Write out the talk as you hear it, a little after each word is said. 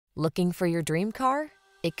Looking for your dream car?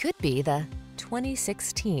 It could be the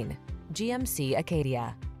 2016 GMC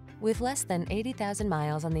Acadia. With less than 80,000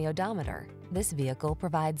 miles on the odometer, this vehicle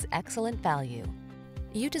provides excellent value.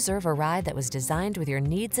 You deserve a ride that was designed with your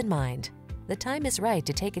needs in mind. The time is right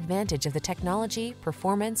to take advantage of the technology,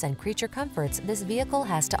 performance, and creature comforts this vehicle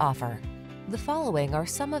has to offer. The following are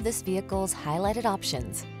some of this vehicle's highlighted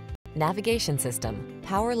options: navigation system,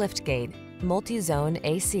 power liftgate, multi-zone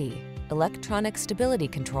AC, electronic stability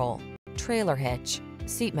control, trailer hitch,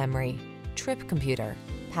 seat memory, trip computer,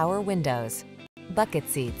 power windows, bucket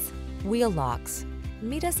seats, wheel locks.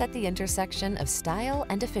 Meet us at the intersection of style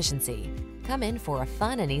and efficiency. Come in for a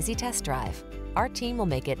fun and easy test drive. Our team will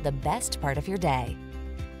make it the best part of your day.